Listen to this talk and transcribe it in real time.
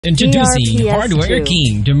Introducing DRPS Hardware 2.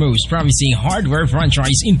 King, the most promising hardware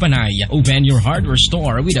franchise in Panay. Open your hardware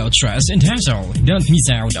store without stress and hassle. Don't miss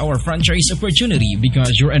out our franchise opportunity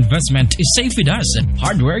because your investment is safe with us.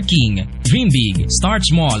 Hardware King. Dream big. Start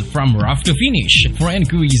small from rough to finish. For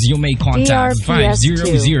inquiries, you may contact DRPS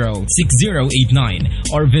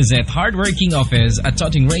 500-6089 or visit Hardware King office at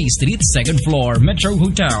Tottingray Street, 2nd floor, Metro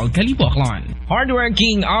Hotel, Kalibo, Aklan. Hardware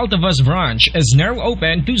King Altavas branch is now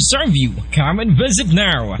open to serve you. Come and visit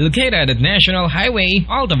now. Located at National Highway,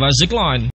 Altavas, Aklan.